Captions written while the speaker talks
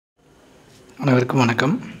அனைவருக்கும்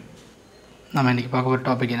வணக்கம். நம்ம இன்றைக்கி பார்க்க போகிற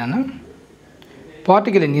டாபிக் என்னென்னா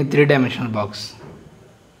particle in a 3-dimensional box.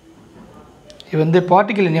 இது வந்து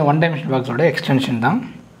பார்ட்டிகல் இன் a 1-dimensional பாக்ஸோட எக்ஸ்டென்ஷன் தான்.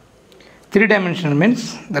 3-dimensional means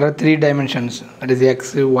there are 3 dimensions, that is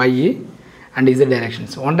x, y and z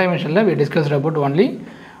directions. 1 dimensional we discussed about only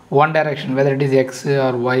one direction, whether it is x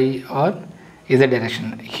or y or z direction.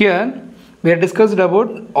 Here we have discussed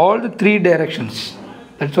about all the 3 directions.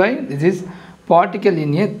 That's why this is particle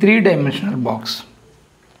in a 3-dimensional box.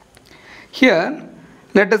 Here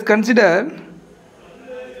let us consider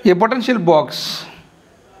a potential box.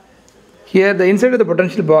 Here the inside of the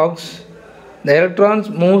potential box, the electrons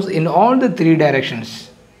moves in all the 3 directions.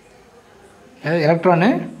 Electron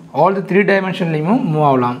all the 3 dimensions move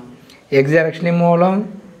ஆகலாம். X direction move ஆகலாம்,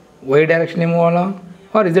 y direction move ஆகலாம்,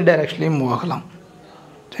 or z direction move ஆகலாம்.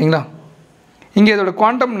 சரிங்களா? இங்கே இதோட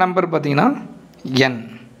quantum number பார்த்தீங்கன்னா n.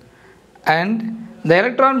 And the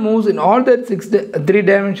electron moves in all the 3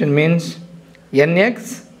 dimension means nx,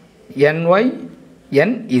 ny,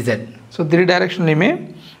 nz. So 3 direction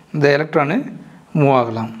இந்த electron move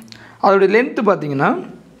ஆகலாம். அதோடைய லென்த்து பார்த்தீங்கன்னா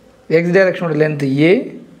x direction length a,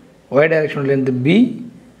 y direction length b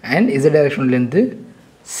and z direction length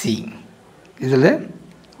c. This is the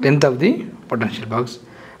length of the potential box.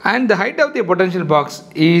 And the height of the potential box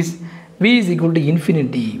is v is equal to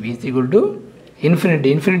infinity. V is equal to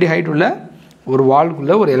infinity height உள்ள ஒரு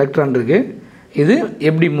வால்குள்ளே ஒரு electron இருக்குது. இது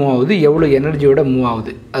எப்படி move ஆகுது, எவ்வளோ எனர்ஜியோட move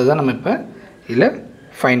ஆகுது, அதுதான் நம்ம இப்போ இதில்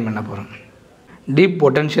ஃபைன் பண்ண போகிறோம். டீப்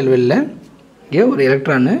பொட்டன்ஷியல் வெளில இங்கே ஒரு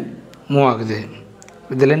எலக்ட்ரானு மூவ் ஆகுது.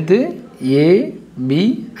 இது length A, B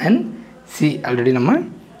and C already நம்ம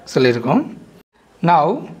சொல்லியிருக்கோம். Now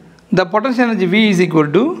the potential energy V is equal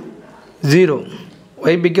to 0.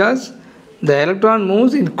 Why? Because the electron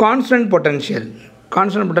moves in constant potential.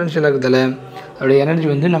 Constant potential இருக்கிறதுல அதோடைய எனர்ஜி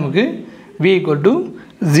வந்து நமக்கு V equal to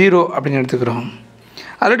 0 அப்படின்னு எடுத்துக்கிறோம்.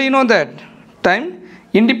 Already you know that time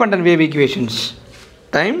independent wave equations.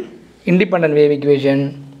 Time independent wave equation,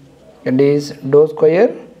 that is dou square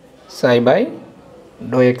psi by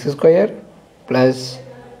dou x square plus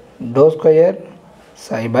dou square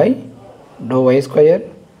psi by dou y square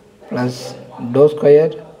plus dou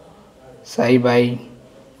square psi by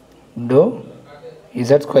dou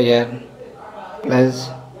z square plus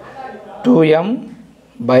 2m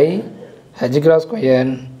by h cross square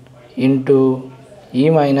into e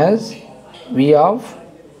minus v of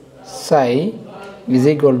psi is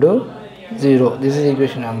equal to 0. This is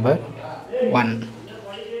equation number 1.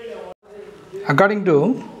 According to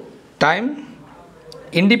time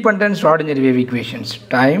independent Schrodinger wave equations,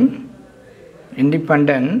 time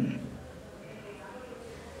independent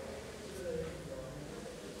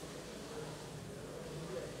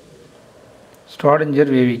Schrodinger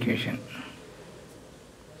wave equation.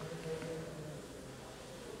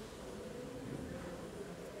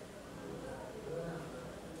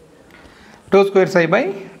 Dou square psi by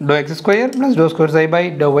dou x square plus dou square psi by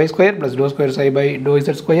dou y square plus dou square psi by dou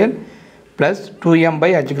z square plus 2m by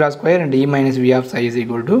h cross square and e minus v of psi is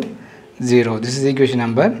equal to 0. This is equation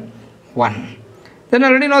number 1. Then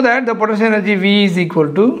already know that the potential energy V is equal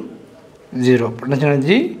to 0. Potential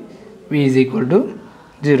energy V is equal to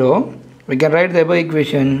 0. We can write the above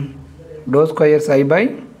equation dou square psi by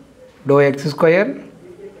dou x square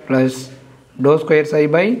plus dou square psi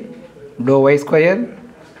by dou y square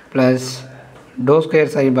plus dou square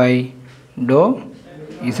psi by dou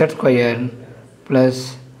z square plus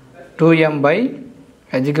 2m by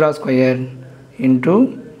h cross square into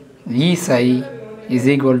e psi is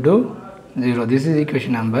equal to 0. This is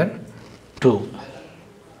equation number 2.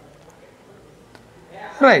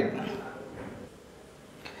 Right.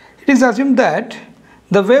 It is assumed that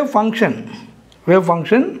the wave function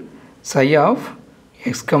psi of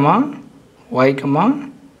x comma y comma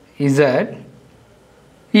z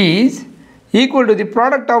is equal to the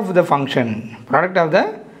product of the function,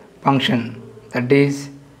 that is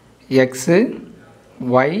x,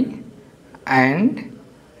 y and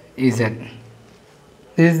z.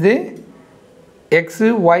 This is the x,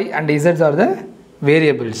 y and z are the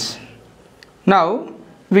variables. Now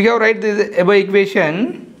we have write the above equation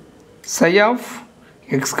psi of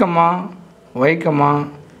x comma y comma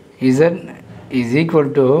z is equal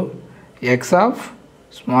to x of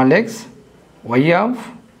small x, y of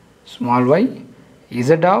small y,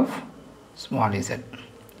 z of small z.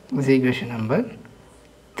 This is equation number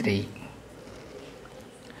 3.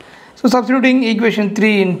 So substituting equation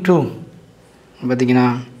 3 into பார்த்தீங்கன்னா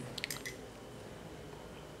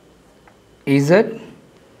z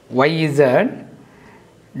yz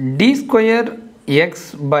d square x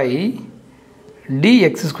by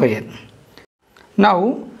dx square. Now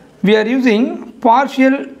we are using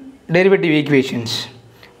partial derivative equations.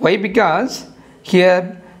 Why? Because here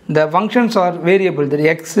the functions are variable, the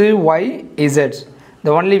x, y, z,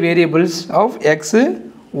 the only variables of x,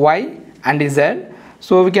 y and z.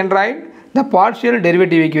 So we can write the partial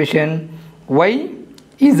derivative equation y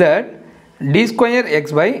z d square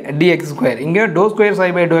x by dx square. Inga dou square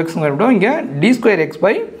psi by dou x square, inga d square x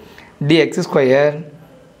by dx square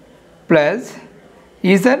plus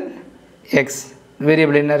z x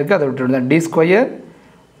variable என்ன இருக்கு அதை விட்டுடுங்க, d square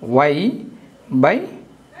y by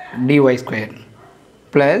dy square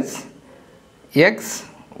plus x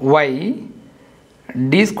y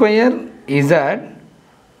d square z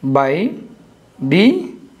by d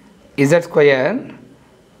z square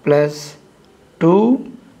plus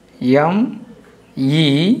 2m e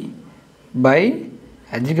by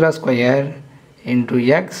algebra square into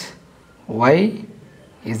x y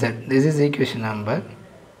z. This is equation number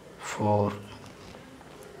 4.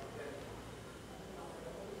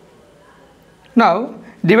 Now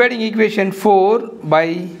dividing equation 4 by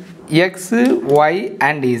x, y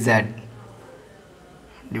and z.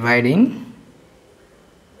 Dividing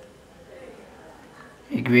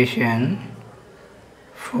equation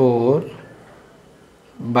 4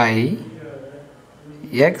 by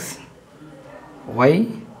x, y,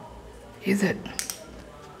 z.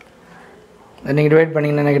 Then you divide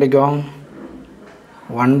பண்ணீங்கன்னா என்ன கிடைக்கும்?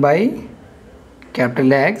 1 by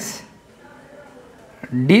capital X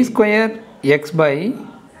d square x by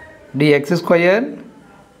dx square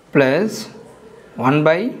plus 1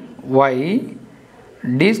 by y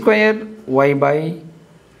d square y by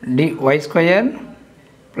dy square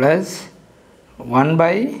plus 1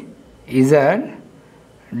 by z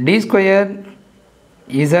d square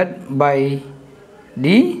z by d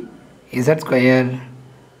z square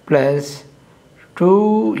plus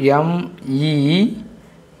 2me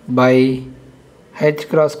by h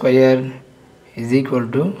cross square is equal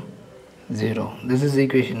to 0. This is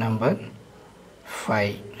equation number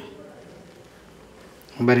 5.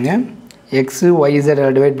 பாருங்க x y z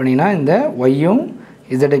divide பண்ணினா இந்த y யும்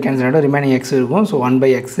z cancel ஆகிடும், remaining x இருக்கும். So 1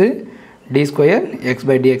 by x d square x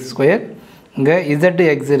by dx square. இங்கே z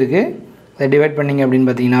x இருக்குது, அதை divide பண்ணிங்க அப்படின்னு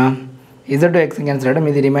பார்த்தீங்கன்னா z x கேன்சல் ஆகிடும்,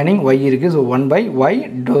 மீதி ரிமைனிங் y இருக்குது. So 1 by y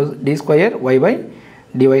d square y by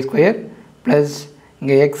dy square plus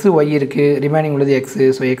இங்கே x y இருக்குது, ரிமைனிங் உள்ளது x.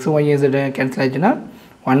 So x y z cancel ஆகிடுச்சுன்னா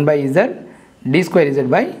 1 by z d square z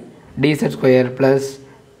by dz square plus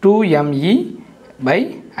 2me by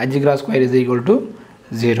algebra square is equal to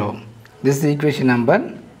 0. This is equation number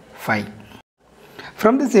 5.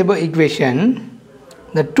 From this above equation,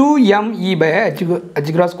 the 2me by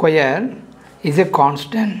algebra square is a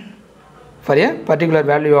constant for a particular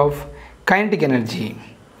value of kinetic energy.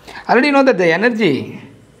 Already know that the energy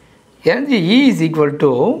E is equal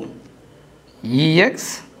to Ex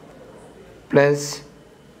plus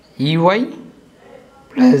Ey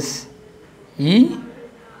plus Ez.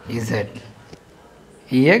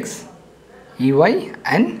 Ex, Ey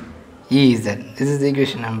and Ez. This is the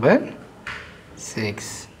equation number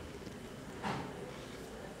 6.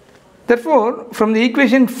 Therefore, from the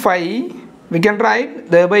equation 5, we can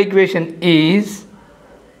write the above equation is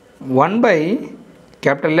 1 by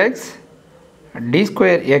capital X d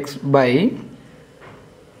square x by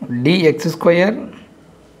dx square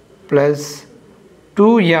plus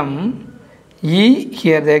 2m e,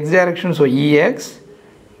 here the x direction, so ex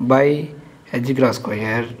by algebra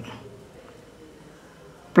square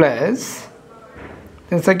plus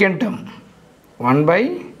the second term 1 by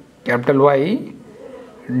capital Y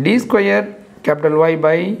d square capital Y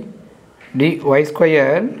by dy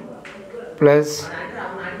square plus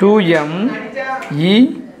 2m e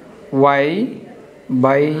y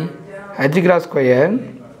by algebra square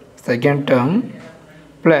second term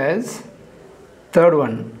plus third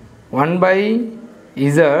one 1 by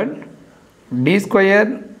z d square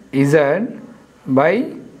z by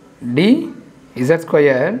d z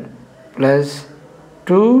square plus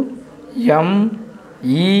 2m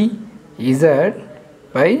e z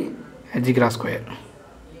by algebra square,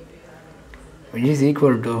 which is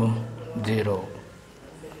equal to 0.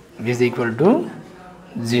 Which is equal to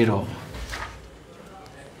 0.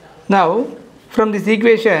 Now from this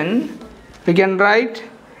equation we can write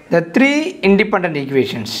the 3 independent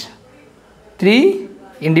equations. 3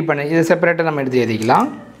 independent, இது செப்பரேட்டாக நம்ம எடுத்து எழுதிக்கலாம்.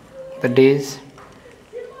 That is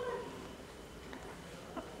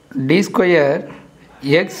d square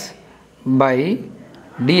x by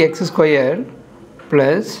dx square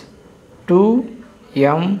plus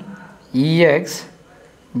 2m ex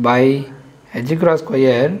by algebra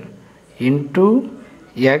square into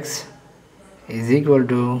x is equal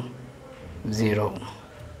to 0.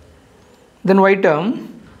 Then y term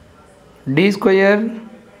d square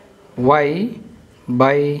y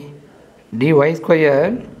by dy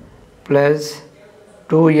square plus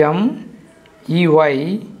 2m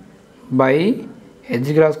ey by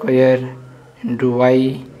h grass square into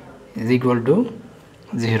y is equal to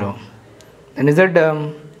 0. Then z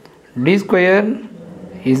d square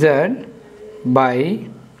z by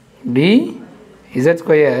d z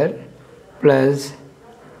square plus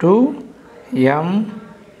 2m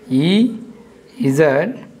e z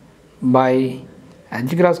by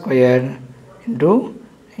h grass square into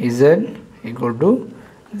z equal to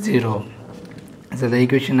 0. So the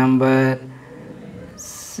equation number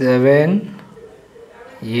 7,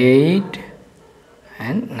 8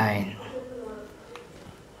 and 9.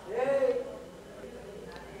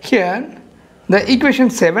 Here the equation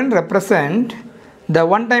 7 represent the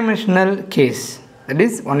one-dimensional case, that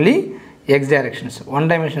is only x directions,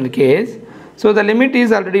 one-dimensional case. So the limit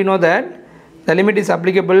is, already know that the limit is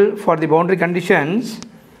applicable for the boundary conditions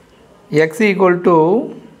x equal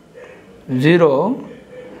to 0,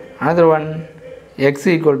 another one x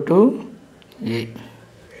equal to a,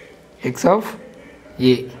 x of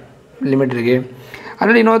a limit again.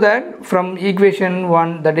 Already know that from equation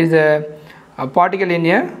 1, that is a particle in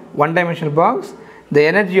a one-dimensional box, the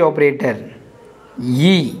energy operator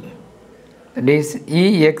E, that is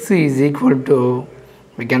Ex is equal to,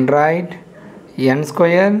 we can write n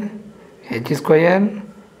square h square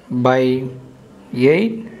by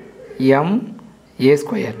 8m a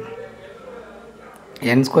square.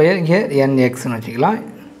 N square here nx nu vechikalam.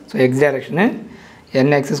 So x direction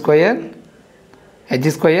nx square h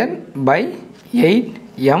square by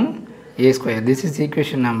 8m a square. This is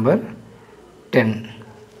equation number 10.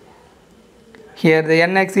 Here the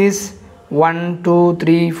nx is 1, 2,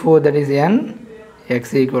 3, 4, that is n,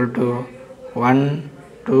 x equal to 1,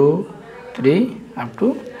 2, 3 up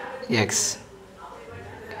to x.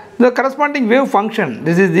 The corresponding wave function,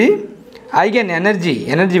 this is the eigen energy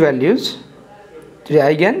values, the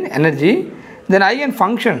eigen energy, then eigen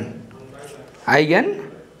function,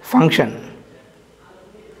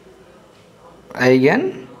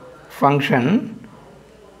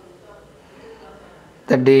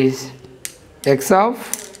 that is x of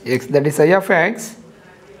x, that is psi of x,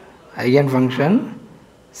 eigen function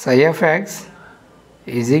psi of x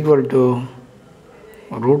is equal to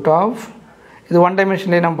root of, இது one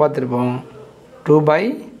dimensionally நாம் பார்த்திருப்போம், 2 by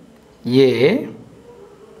a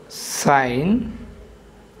sin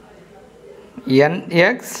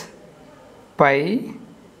nx pi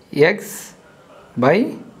x by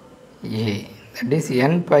a, that is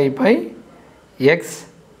n pi by x.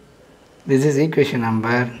 This is equation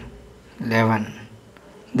number 11.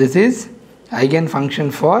 This is eigen function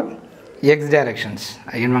for x directions,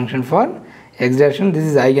 eigen function for x direction. This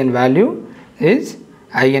is eigen value, is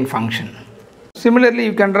eigen function. Similarly,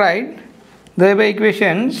 you can write the above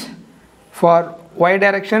equations for y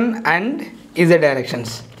direction and z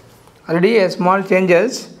directions. Already a small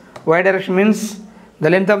changes. Y direction means the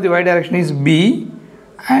length of the y direction is b,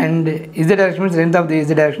 and z direction means the length of the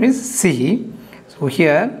z direction is c. So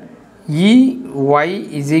here Ey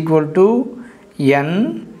is equal to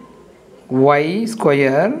n y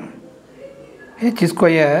square h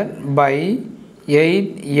square by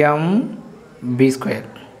 8m b square,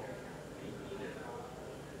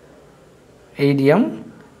 8m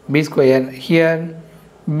b square. Here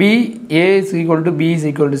b a is equal to b is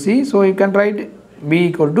equal to c, so you can write b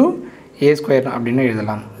equal to a square அப்படினு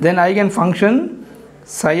எழுதலாம். Then eigen function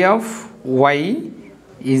psi of y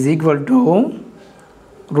is equal to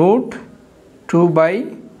root 2 by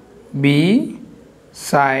b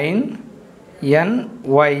sin n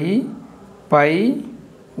y pi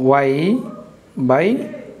y by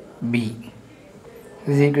b.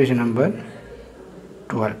 This is equation number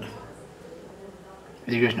 12.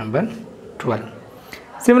 Equation number 12.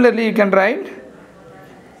 Similarly, you can write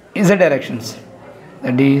z directions,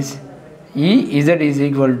 that is Ez is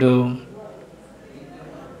equal to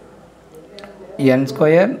n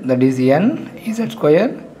square, that is n z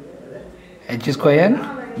square h square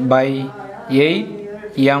by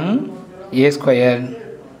 8m a square.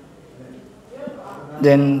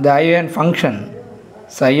 Then the eigen function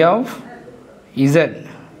psi of z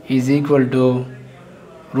is equal to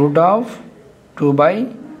root of 2 by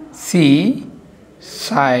c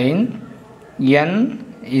sin n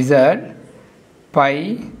z pi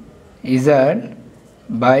z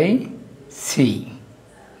by c.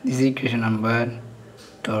 This is equation number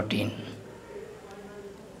 13.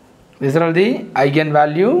 These are all the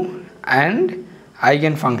eigenvalue and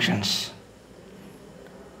eigenfunctions.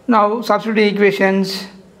 Now substitute equations,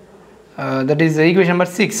 that is the equation number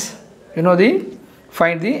 6. You know,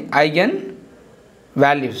 find the eigen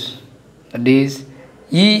values, that is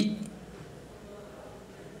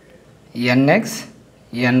nx,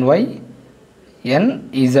 ny,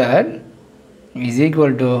 nz is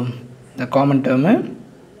equal to the common term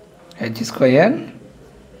h square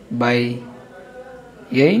by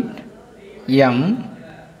 8m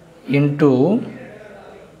into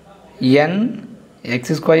n x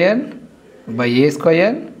square by a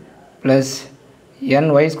square plus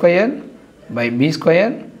ny square by b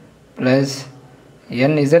square plus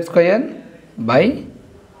nz square by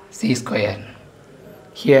c square.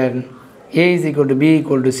 Here a is equal to b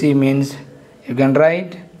equal to c means you can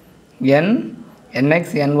write nx,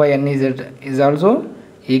 ny, nz is also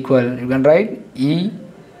equal. You can write e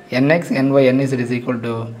nx, ny, nz is equal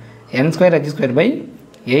to n square h square by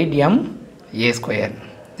 8m a square.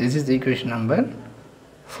 This is the equation number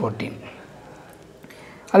 14.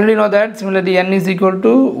 Already know that. Similarly, n is equal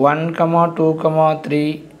to 1, 2,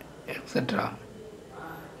 3, etc.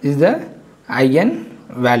 This is the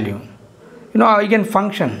eigenvalue. You know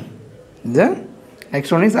eigenfunction. The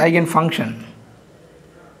next one is eigenfunction.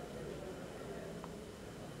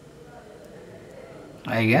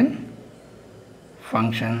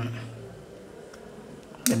 Eigenfunction,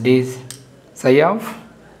 that is psi of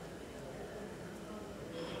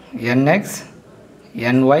nx,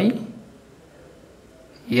 ny,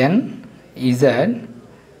 nz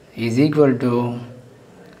is equal to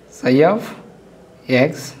psi of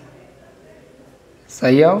x,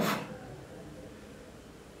 psi of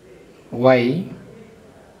y,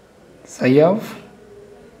 psi of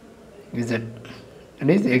z. That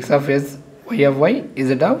is x of s, y of y,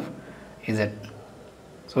 z of z.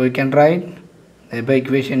 So we can write the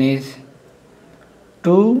equation is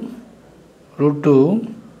 2 root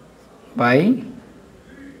 2 by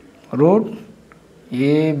root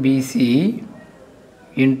ABC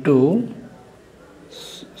into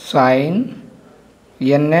sin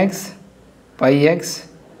nx pi x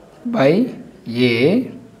by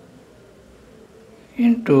a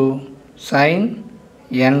into sin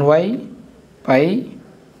ny pi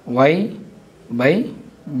y by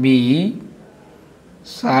b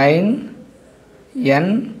sin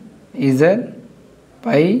nz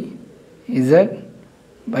pi z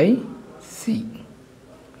by c.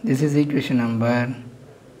 This is equation number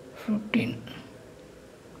 15.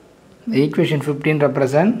 The equation 15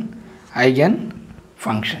 represents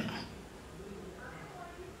eigenfunction.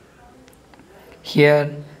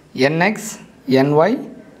 Here nx, ny,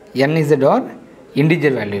 nz are integer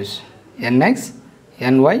values. Nx,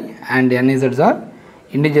 ny and nz are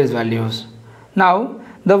integer values. Now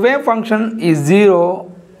the wave function is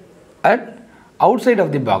 0 at outside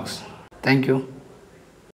of the box. Thank you.